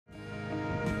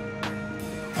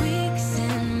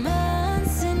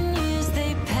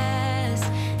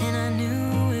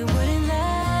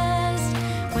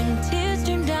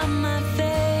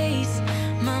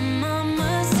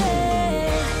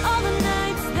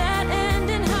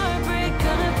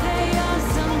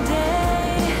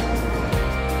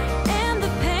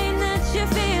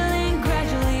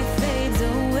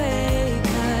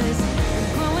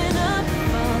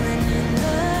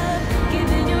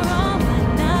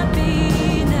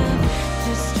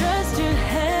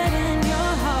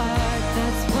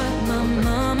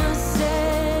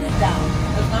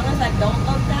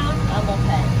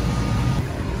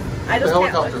the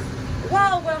helicopter.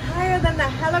 Wow, we're higher than the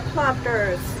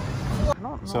helicopters.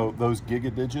 So those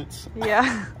gigadigits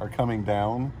are coming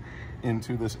down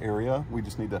into this area. We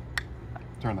just need to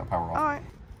turn that power off. All right.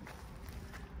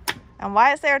 And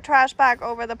why is there a trash bag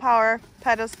over the power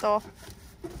pedestal?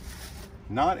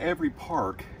 Not every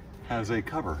park has a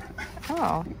cover.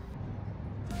 Oh.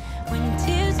 When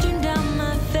tears stream down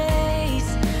my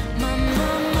face, my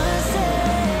mama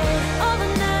said, all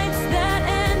the nights that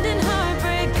end in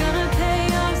heartbreak gonna pay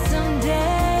off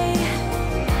someday.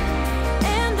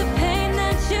 And the pain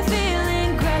that you're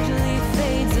feeling gradually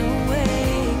fades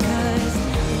away. 'Cause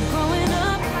growing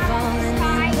up, falling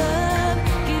in love,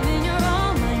 giving your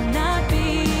all might not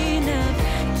be enough.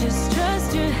 Just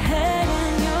trust your head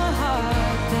and your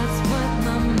heart. That's what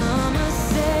my mama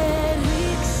said.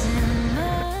 Weeks and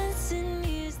months and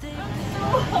years they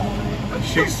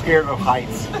She's scared of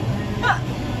heights.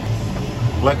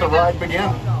 Let the ride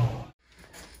begin.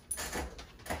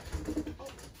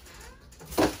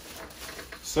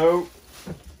 So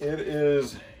it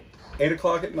is 8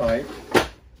 o'clock at night,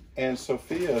 and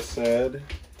Sophia said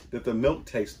that the milk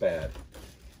tastes bad.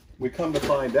 We come to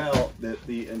find out that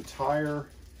the entire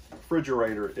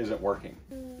refrigerator isn't working.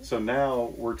 So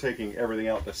now we're taking everything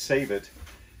out to save it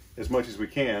as much as we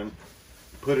can,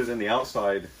 put it in the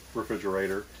outside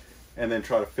refrigerator, and then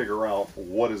try to figure out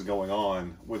what is going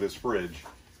on with this fridge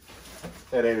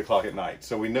at 8 o'clock at night.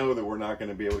 So we know that we're not going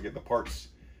to be able to get the parts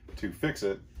to fix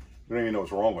it. We don't even know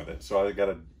what's wrong with it. So I got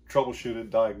to troubleshoot it,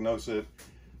 diagnose it,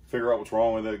 figure out what's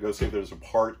wrong with it, go see if there's a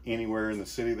part anywhere in the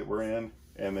city that we're in,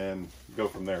 and then go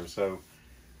from there. So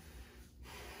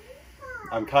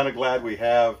I'm kind of glad we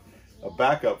have a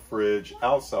backup fridge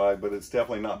outside, but it's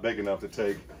definitely not big enough to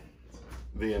take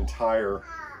the entire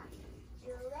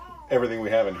everything we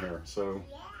have in here. So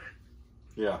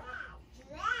yeah.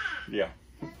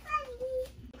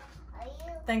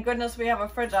 Thank goodness we have a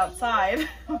fridge outside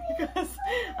because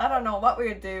I don't know what we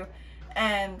would do.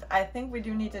 And I think we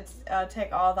do need to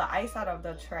take all the ice out of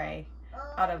the tray,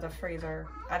 out of the freezer.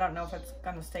 I don't know if it's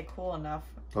going to stay cool enough.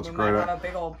 That's we great. might have a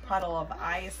big old puddle of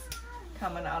ice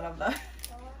coming out of the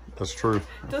That's true.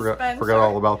 I dispenser. forgot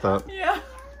all about that. Yeah.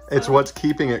 It's what's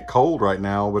keeping it cold right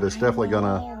now, but it's definitely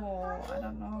gonna. I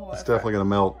don't know. It's definitely gonna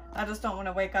melt. I just don't want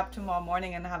to wake up tomorrow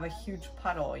morning and have a huge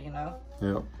puddle, you know?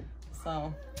 Yep.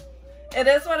 So, it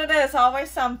is what it is. Always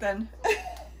something.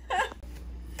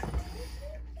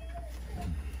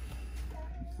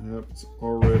 Yep, it's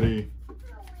already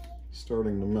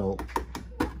starting to melt.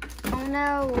 Oh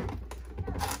no.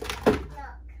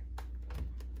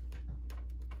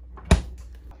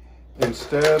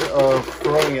 Instead of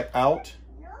throwing it out,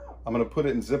 I'm gonna put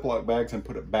it in Ziploc bags and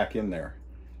put it back in there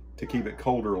to keep it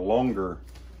colder longer.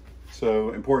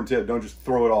 So important tip, don't just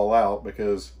throw it all out,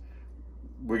 because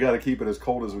we got to keep it as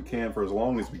cold as we can for as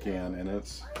long as we can, and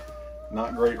it's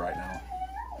not great right now.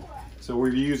 So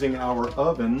we're using our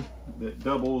oven that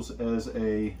doubles as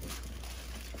a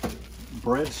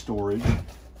bread storage.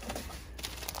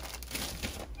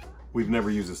 We've never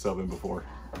used this oven before.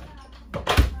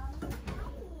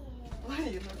 What are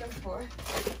you looking for?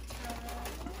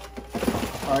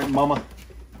 All right, Mama.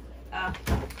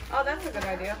 Oh, that's a good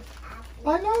idea.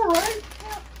 I know, right?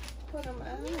 Put them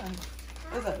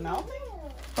in. Is it melting?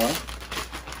 Huh?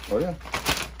 Oh, yeah.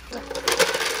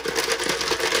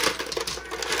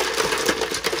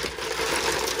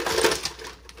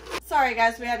 Sorry,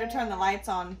 guys, we had to turn the lights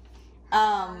on.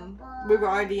 We were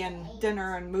already in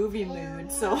dinner and movie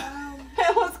mood, so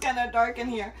it was kind of dark in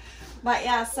here. But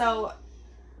yeah, so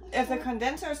if the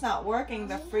condenser is not working,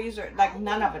 the freezer, like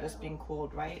none of it is being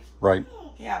cooled, right? Right.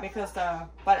 Yeah, because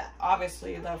but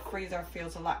obviously the freezer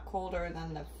feels a lot colder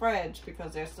than the fridge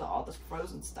because there's still all this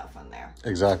frozen stuff in there.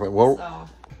 Exactly. Well,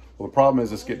 So, the problem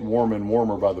is it's getting warmer and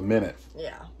warmer by the minute.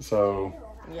 yeah. So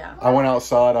Yeah. I went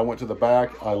outside, I went to the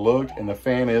back, I looked, and the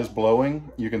fan is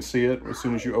blowing. You can see it as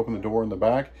soon as you open the door in the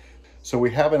back. So we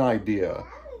have an idea.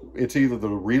 It's either the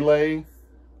relay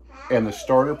and the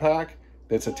starter pack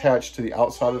that's attached to the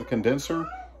outside of the condenser,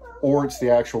 or it's the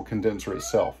actual condenser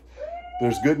itself.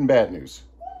 There's good and bad news.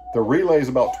 The relay is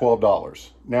about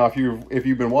 $12. Now, if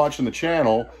you've been watching the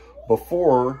channel,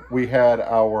 before we had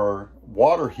our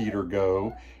water heater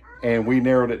go, and we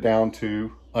narrowed it down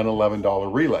to an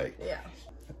 $11 relay. Yeah.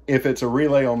 If it's a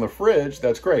relay on the fridge,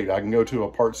 that's great. I can go to a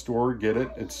parts store, get it.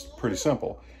 It's pretty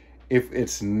simple. If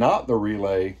it's not the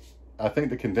relay, I think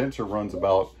the condenser runs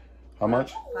about, how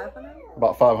much? 500?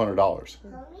 About $500.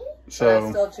 So That's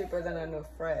still cheaper than a new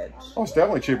fridge. oh, it's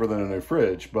definitely cheaper than a new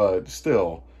fridge, but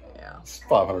still, Yeah. it's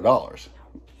 $500.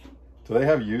 Do they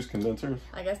have used condensers?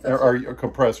 I guess that's Or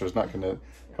compressors, not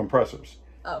compressors.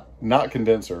 Oh. Not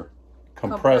condenser,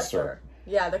 compressor.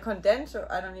 Yeah, the condenser,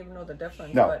 I don't even know the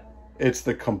difference. No, but... it's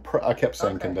the I kept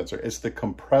saying Okay. condenser. It's the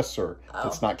compressor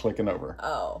that's not clicking over.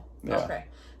 Oh, Yeah. okay.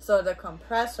 So the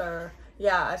compressor,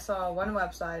 yeah, I saw one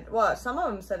website. Well, some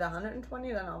of them said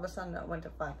 120, then all of a sudden it went to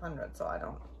 500.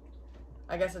 So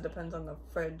I guess it depends on the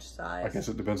fridge size. I guess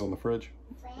it depends on the fridge.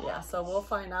 Yeah, so we'll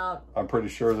find out. I'm pretty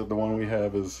sure that the one we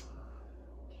have is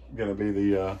going to be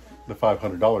the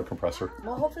 $500 compressor.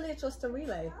 Well, hopefully it's just a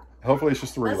relay. Hopefully it's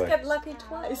just a relay. Let's get lucky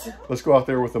twice. Let's go out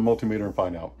there with a multimeter and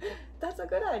find out. That's a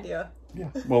good idea. Yeah.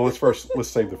 Well, let's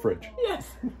save the fridge. Yes.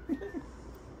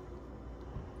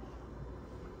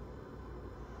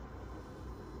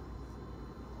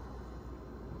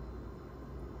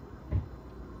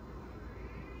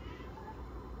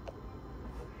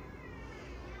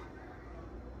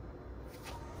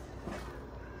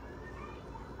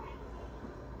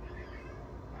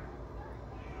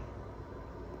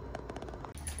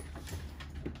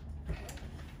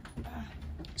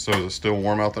 So is it still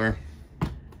warm out there?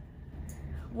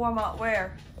 Warm up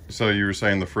where? So you were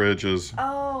saying the fridge is...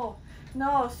 Oh,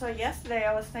 no. So yesterday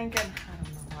I was thinking, I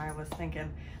don't know why I was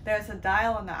thinking, there's a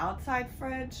dial on the outside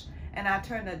fridge and I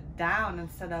turned it down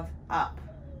instead of up.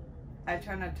 I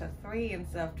turned it to 3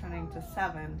 instead of turning to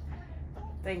 7.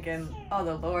 Thinking, oh,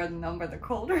 the lower the number, the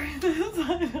colder it is.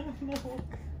 I don't know.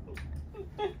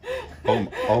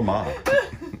 Oh my.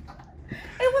 It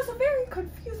was a very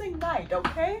confusing night,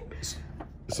 okay?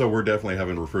 So we're definitely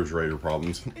having refrigerator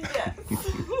problems. Yes.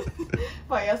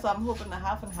 But yes, I'm hoping the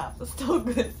half and half is still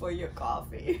good for your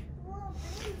coffee.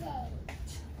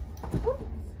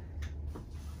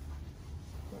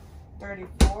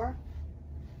 34.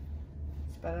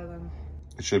 It's better than...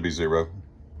 It should be 0.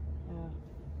 Yeah.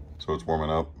 So it's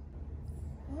warming up.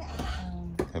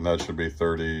 And that should be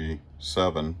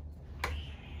 37.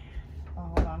 Oh,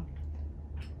 hold on.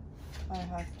 I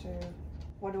have to...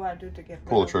 What do I do to get...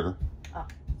 Pull the trigger. Oh.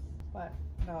 What?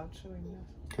 No, it's showing this.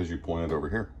 Because you pointed over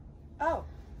here. Oh.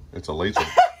 It's a laser.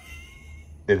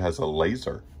 It has a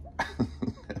laser.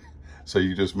 So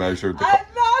you just measured the... I'm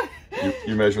not...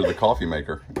 You measured the coffee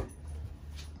maker.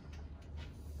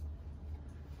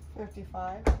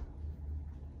 55.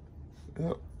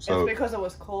 Yep. So it's because it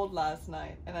was cold last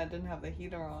night and I didn't have the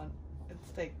heater on. It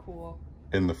stayed cool.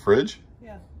 in the fridge?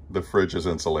 Yeah. The fridge is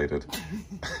insulated.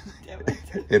 Damn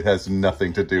it. It has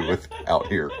nothing to do with out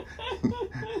here.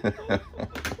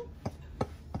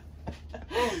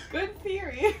 Good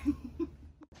theory.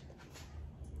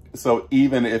 So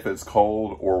even if it's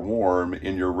cold or warm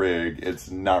in your rig,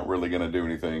 it's not really going to do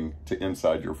anything to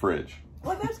inside your fridge.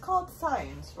 Well, that's called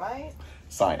science, right?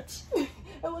 Science. It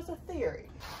was a theory.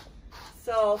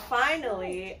 So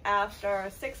finally,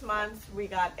 after 6 months, we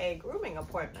got a grooming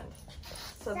appointment.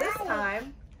 So this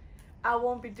time, I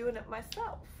won't be doing it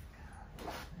myself.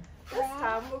 This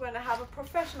time, we're going to have a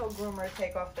professional groomer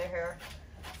take off their hair.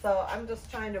 So I'm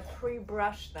just trying to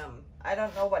pre-brush them. I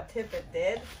don't know what tip it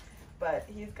did, but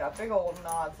he's got big old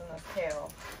knots in his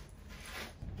tail.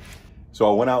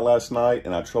 So I went out last night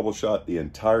and I troubleshot the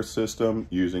entire system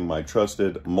using my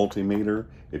trusted multimeter.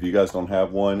 If you guys don't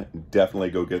have one,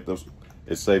 definitely go get those.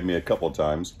 It saved me a couple of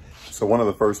times. So one of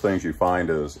the first things you find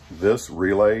is this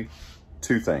relay,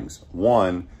 two things.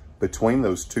 One, between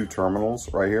those two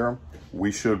terminals right here,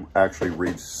 we should actually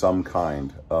reach some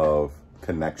kind of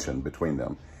connection between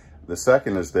them. The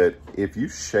second is that if you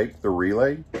shake the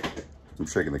relay, I'm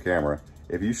shaking the camera,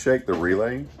 if you shake the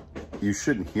relay, you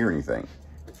shouldn't hear anything.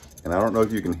 And I don't know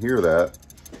if you can hear that,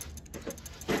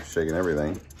 shaking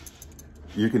everything.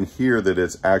 You can hear that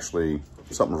it's actually,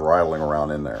 something's rattling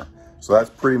around in there. So that's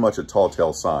pretty much a tall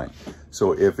tale sign.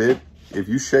 So if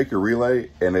you shake your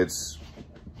relay and it's,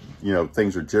 you know,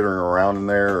 things are jittering around in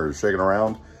there or shaking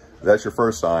around, that's your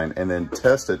first sign. And then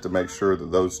test it to make sure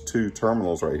that those two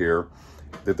terminals right here,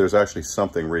 that there's actually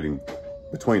something reading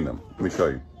between them. Let me show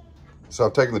you. So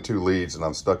I've taken the two leads and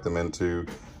I've stuck them into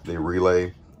the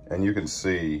relay, and you can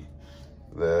see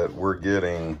that we're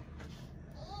getting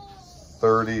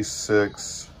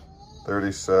 36,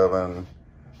 37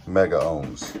 mega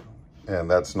ohms,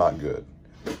 and that's not good.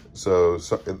 So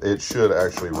it should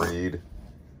actually read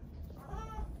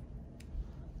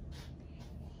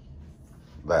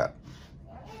that.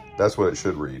 That's what it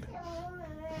should read,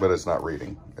 but it's not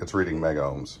reading. It's reading mega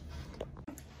ohms.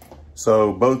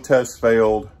 So both tests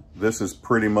failed. This is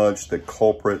pretty much the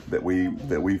culprit that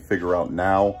we figure out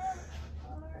now.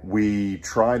 We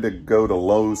tried to go to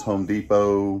Lowe's, Home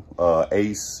Depot,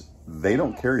 Ace. They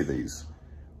don't carry these.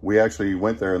 We actually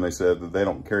went there and they said that they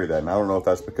don't carry that. And I don't know if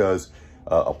that's because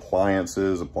appliance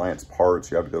parts,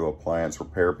 you have to go to appliance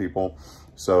repair people.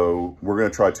 So we're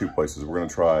going to try two places. We're going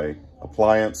to try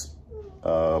appliance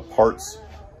parts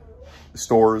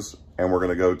stores and we're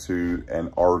gonna go to an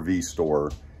RV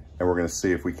store and we're gonna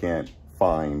see if we can't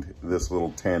find this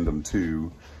little tandem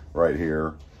 2 right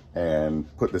here and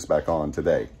put this back on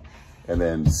today, and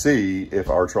then see if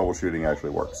our troubleshooting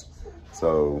actually works.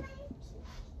 So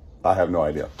I have no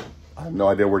idea. I have no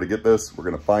idea where to get this. We're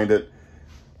gonna find it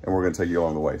and we're gonna take you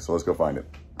along the way. So let's go find it.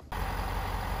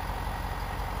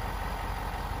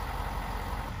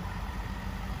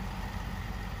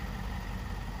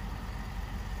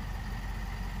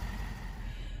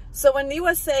 So when he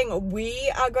was saying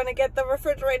we are going to get the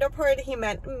refrigerator part, he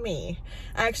meant me.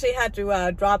 I actually had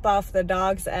to drop off the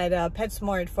dogs at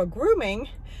PetSmart for grooming.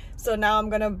 So now I'm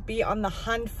going to be on the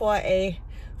hunt for a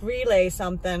relay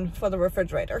something for the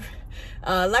refrigerator.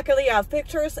 Luckily I have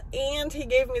pictures and he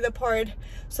gave me the part.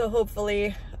 So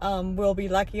hopefully we'll be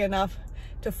lucky enough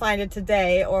to find it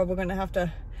today, or we're going to have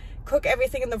to cook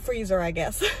everything in the freezer, I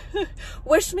guess.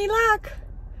 Wish me luck.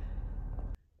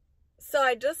 So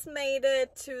I just made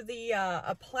it to the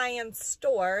appliance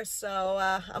store, so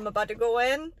I'm about to go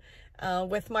in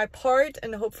with my part,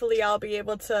 and hopefully I'll be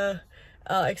able to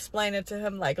explain it to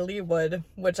him like Lee would,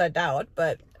 which I doubt,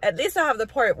 but at least I have the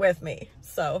part with me.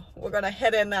 So we're gonna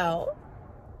head in now.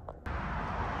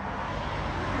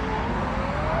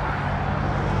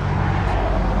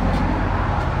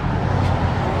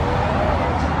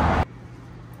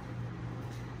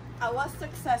 I was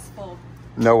successful.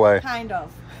 No way. Kind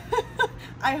of.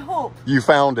 I hope. You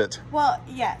found it. Well,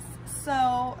 yes.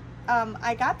 So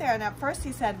I got there, and at first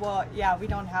he said, well, yeah, we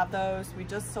don't have those. We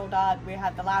just sold out. We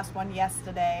had the last one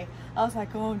yesterday. I was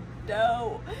like, oh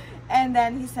no. And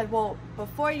then he said, well,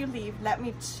 before you leave, let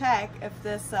me check if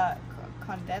this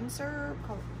condenser,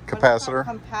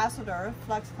 capacitor,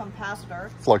 flux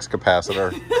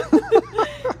capacitor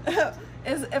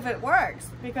is if it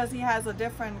works, because he has a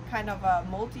different kind of a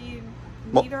multimeter,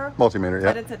 yeah.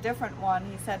 But it's a different one.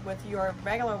 He said with your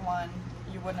regular one,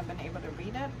 you wouldn't have been able to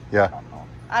read it. Yeah.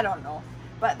 I don't know.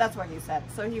 But that's what he said.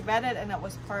 So he read it and it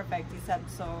was perfect. He said,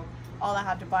 so all I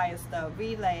had to buy is the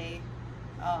relay,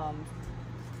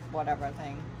 whatever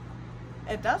thing.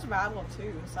 It does rattle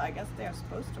too, so I guess they're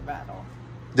supposed to rattle.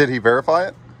 Did he verify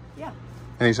it? Yeah.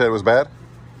 And he said it was bad?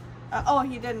 Oh,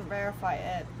 he didn't verify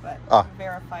it, but he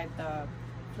verified the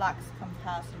flux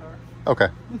capacitor. Okay,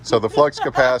 so the flux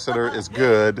capacitor is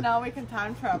good. Now we can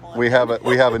time travel it. We have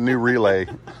a new relay.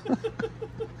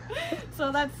 So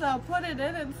let's put it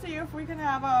in and see if we can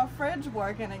have our fridge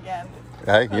working again.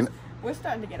 Hey, we're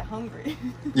starting to get hungry.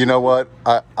 You know what?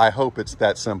 I hope it's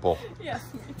that simple. Yes,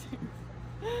 me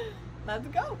too. Let's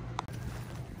go.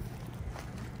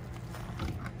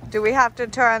 Do we have to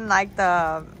turn like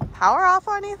the power off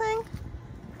or anything?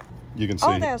 You can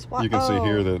see. You can see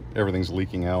here that everything's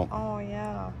leaking out. Oh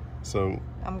yeah. So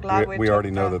I'm glad we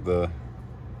already know that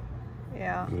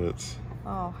it's.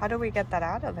 Oh, how do we get that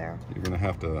out of there? You're gonna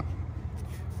have to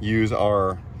use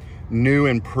our new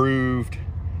improved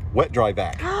wet dry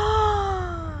vac.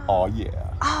 Oh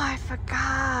yeah. Oh, I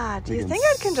forgot. Do you think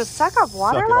it can just suck up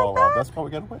water like that? That's why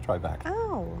we got a wet dry vac.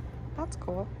 Oh, that's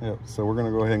cool. Yep. So we're gonna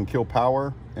go ahead and kill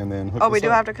power and then hook. Oh, we do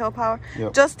have to kill power.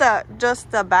 Yep. Just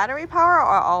the battery power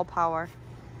or all power?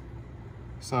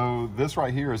 So this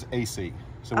right here is AC.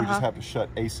 So we just have to shut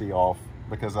AC off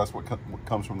because that's what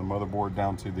comes from the motherboard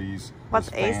down to these.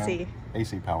 What's AC?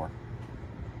 AC power.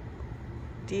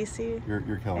 DC?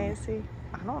 You're killing AC? me.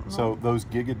 I don't know. So those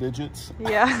gigadigits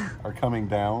are coming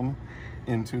down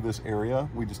into this area.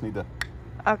 We just need to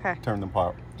turn that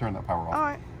power off. All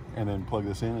right. And then plug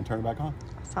this in and turn it back on.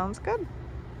 Sounds good.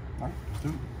 All right, let's do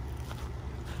it.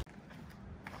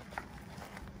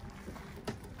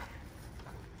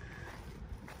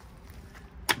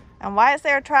 And why is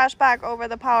there a trash bag over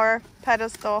the power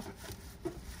pedestal?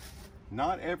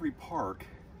 Not every park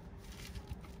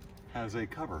has a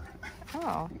cover. Oh.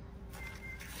 All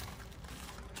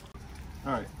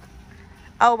right.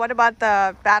 Oh, what about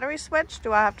the battery switch?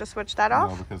 Do I have to switch that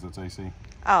off? No, because it's AC.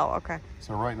 Oh, okay.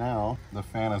 So right now, the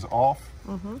fan is off.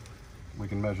 Mm-hmm. We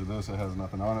can measure this. It has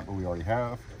nothing on it, but we already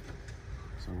have.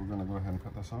 So we're gonna go ahead and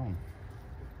put this on.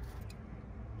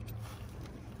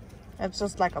 It's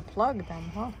just like a plug then,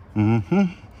 huh? Mm-hmm.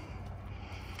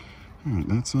 All right,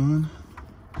 that's on.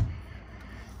 Now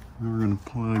we're gonna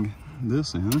plug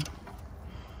this in.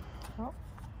 Oh. All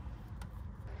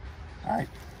right.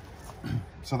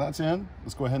 So that's in.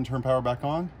 Let's go ahead and turn power back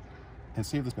on and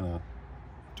see if it's gonna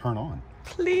turn on.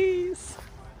 Please.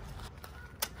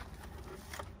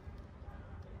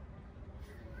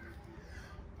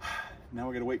 Now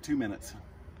we gotta wait 2 minutes.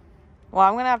 Well,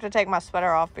 I'm gonna have to take my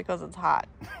sweater off because it's hot.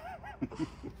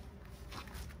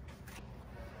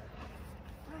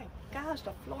 My gosh,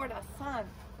 the Florida sun.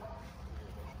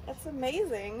 That's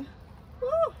amazing.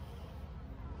 Woo.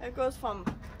 It goes from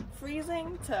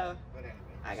freezing to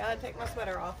I gotta take my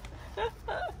sweater off.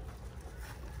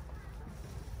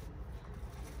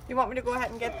 You want me to go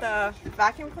ahead and get the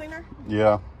vacuum cleaner?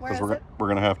 Yeah, Where because is it? we're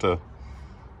gonna have to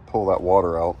pull that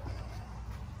water out.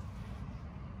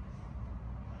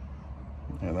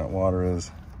 Yeah, that water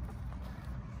is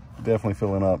definitely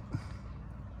filling up.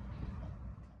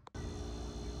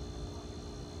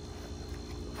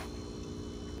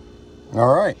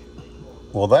 All right,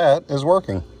 well that is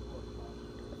working.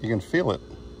 You can feel it.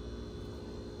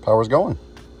 Power's going.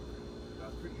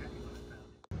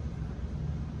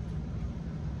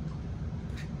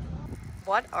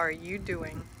 What are you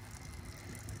doing?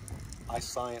 I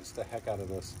scienced the heck out of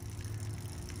this.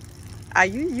 Are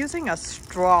you using a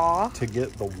straw? To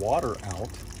get the water out,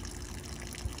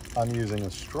 I'm using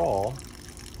a straw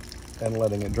and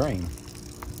letting it drain.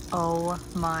 Oh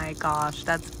my gosh,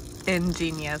 that's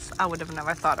ingenious. I would have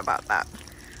never thought about that.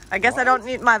 I guess I don't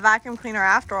need my vacuum cleaner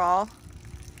after all.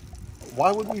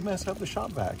 Why would we mess up the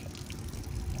shop vac?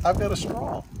 I've got a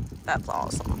straw. That's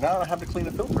awesome. Now I have to clean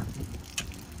a filter.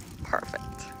 Perfect.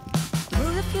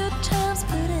 Moved a few times,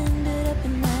 but ended up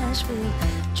in Nashville.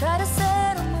 Tried to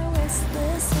settle my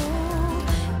restless soul.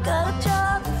 Got a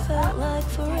job that felt like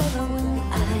forever when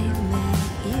I met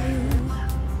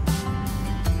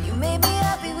you. You made me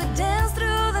happy, we danced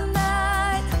through the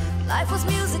night. Life was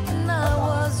music and I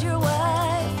was your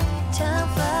wife. Time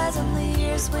flies and the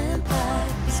years went by,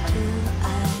 but still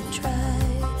I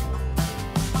tried.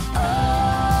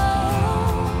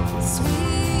 Oh,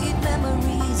 sweet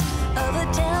memories of a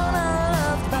town I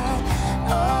loved, but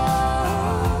oh,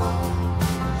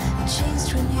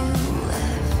 changed when you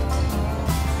left.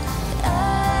 I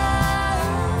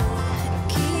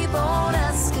keep on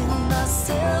asking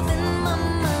myself in my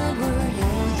mind, were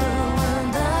you the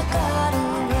one that got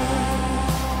away?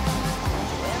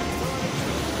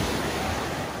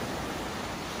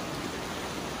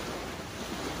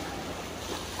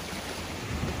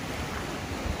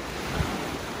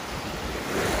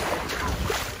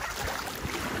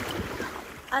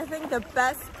 I think the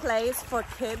best place for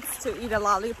kids to eat a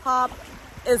lollipop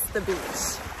is the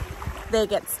beach. They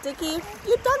get sticky,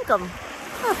 you dunk them.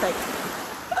 Perfect.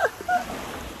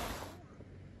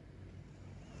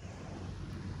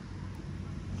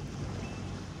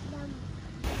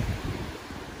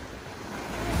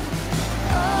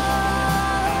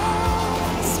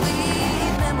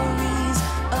 Sweet memories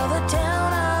of a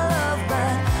town I love,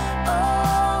 but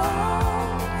oh,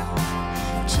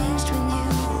 changed when you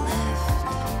left.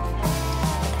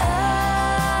 I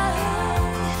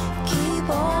keep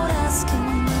on asking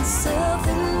myself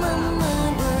in my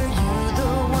mind, were you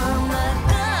the one that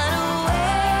got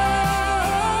away?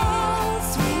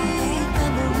 Sweet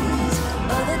memories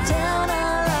of the town I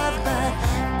love, but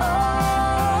oh,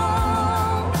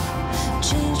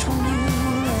 changed when you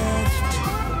left.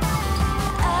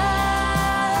 I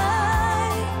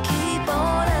keep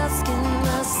on asking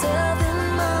myself in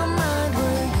my mind,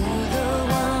 were you the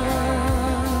one?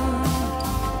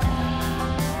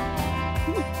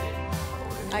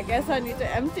 I guess I need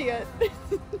to empty it.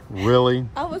 Really?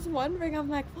 I was wondering, I'm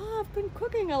like, well, I've been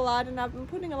cooking a lot and I've been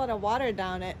putting a lot of water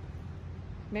down it.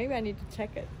 Maybe I need to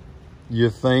check it. You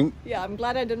think? Yeah, I'm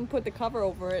glad I didn't put the cover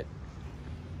over it.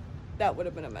 That would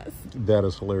have been a mess. That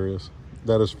is hilarious.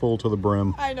 That is full to the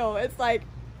brim. I know, it's like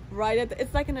right at the,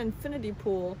 it's like an infinity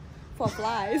pool for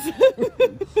flies.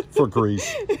 For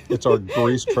grease. It's our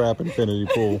grease trap infinity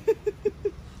pool.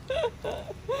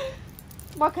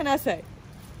 What can I say?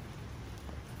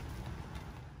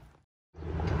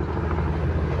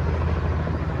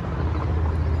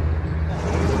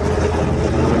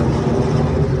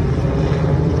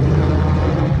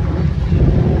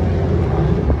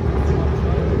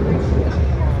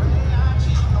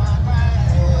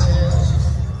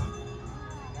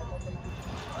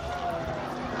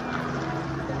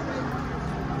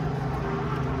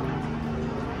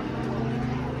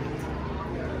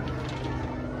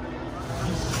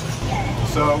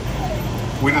 So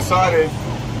we decided,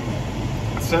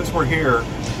 since we're here,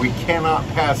 we cannot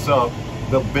pass up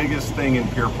the biggest thing in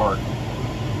Pier Park.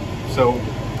 So,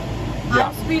 yeah.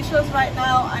 I'm speechless right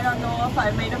now. I don't know if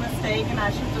I made a mistake and I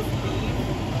should just leave.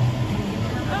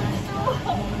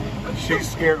 I'm so She's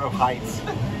scared of heights.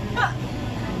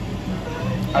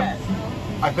 yes.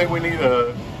 I think we need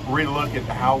to relook at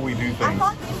how we do I things.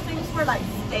 thought these things were like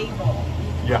stable.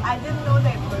 Yeah, I didn't know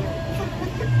they moved.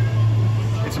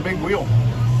 it's a big wheel.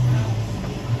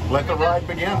 Let the ride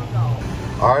begin.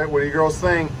 All right, what do you girls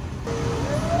think?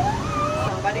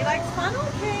 Somebody likes funnel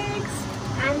cakes.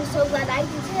 I'm so glad I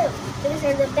do too. These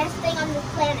are the best thing on the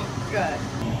planet. Good.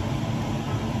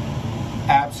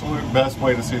 absolute best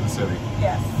way to see the city.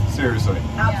 Yes, Seriously.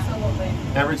 absolutely.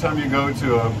 Every time you go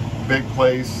to a big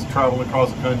place, traveling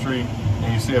across the country,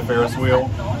 and you see a Ferris wheel,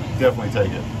 definitely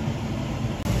take it.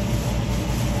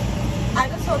 I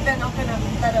just hope they're not going to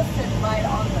let us sit right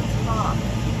on the top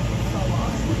so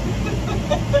long.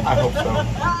 I hope so.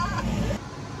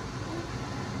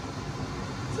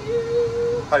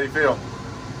 How do you feel?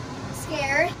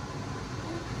 Scared.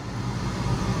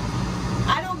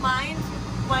 I don't mind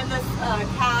when this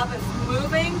cab is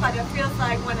moving, but it feels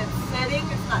like when it's sitting,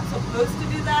 it's not supposed to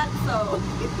do that, so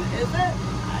is it?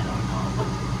 I don't know.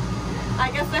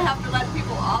 I guess they have to let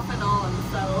people off and on,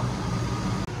 so.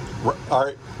 All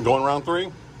right, going round 3?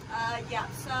 Yeah,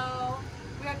 so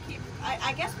we're gonna keep,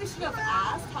 I guess we should have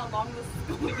asked how long this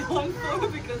is going on for,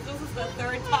 because this is the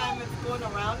 3rd time it's going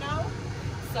around now.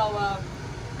 So,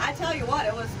 I tell you what,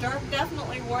 it was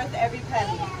definitely worth every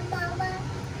penny.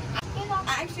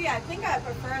 Actually, I think I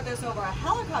prefer this over a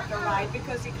helicopter ride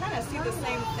because you kind of see the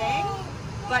same thing,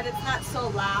 but it's not so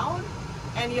loud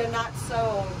and you're not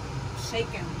so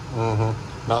shaken. Mm-hmm.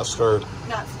 Not stirred.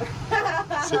 Not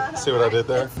stirred. See what I did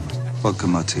there? Vodka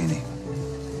martini.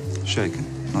 Shaken,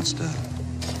 not stirred.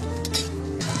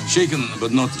 Shaken,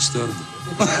 but not stirred.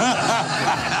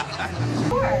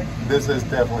 This is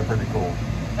definitely pretty cool.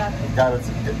 Got it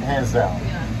hands down.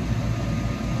 Yeah.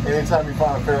 Anytime you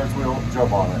find a Ferris wheel,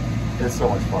 jump on it. It's so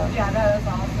much fun. Yeah, that is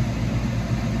awesome.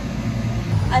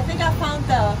 I think I found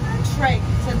the trick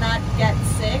to not get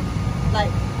sick, like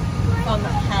from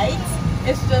the heights.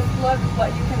 It's just look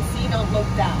what you can see, don't look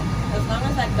down. As long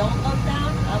as I don't look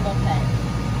down, I'm okay.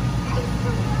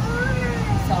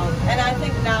 So, and I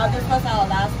think now, this was our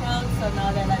last round, so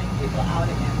now they're letting people out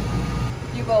again.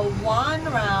 You go one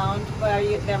round where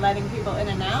they're letting people in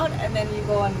and out, and then you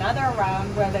go another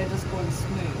round where they're just going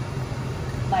smooth.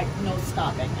 Like no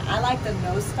stopping. I like the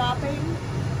no stopping.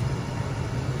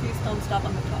 Please don't stop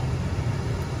on the top.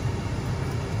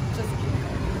 Just keep.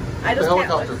 I just The can't.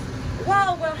 helicopter.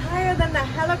 Wow, we're higher than the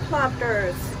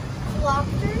helicopters.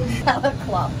 Helicopters?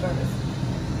 Helicopters.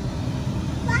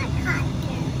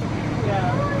 Helicopters.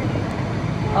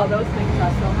 Yeah. Oh, those things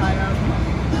are so high up.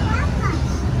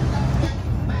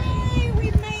 Hey,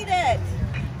 we made it.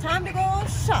 Time to go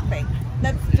shopping.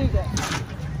 Let's do this.